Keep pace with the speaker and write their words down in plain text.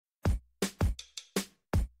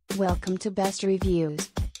Welcome to Best Reviews.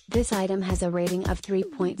 This item has a rating of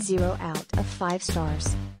 3.0 out of 5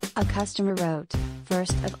 stars. A customer wrote,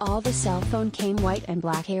 "First of all, the cell phone came white and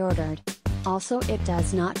black I ordered. Also, it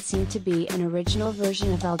does not seem to be an original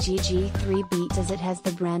version of LG G3 as it has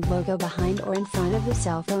the brand logo behind or in front of the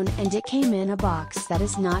cell phone, and it came in a box that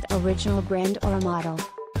is not original brand or model.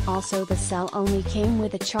 Also, the cell only came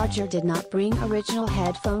with a charger, did not bring original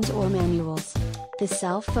headphones or manuals. The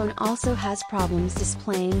cell phone also has problems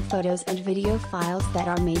displaying photos and video files that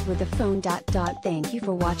are made with the phone. Thank you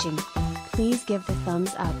for watching. Please give the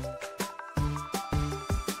thumbs up.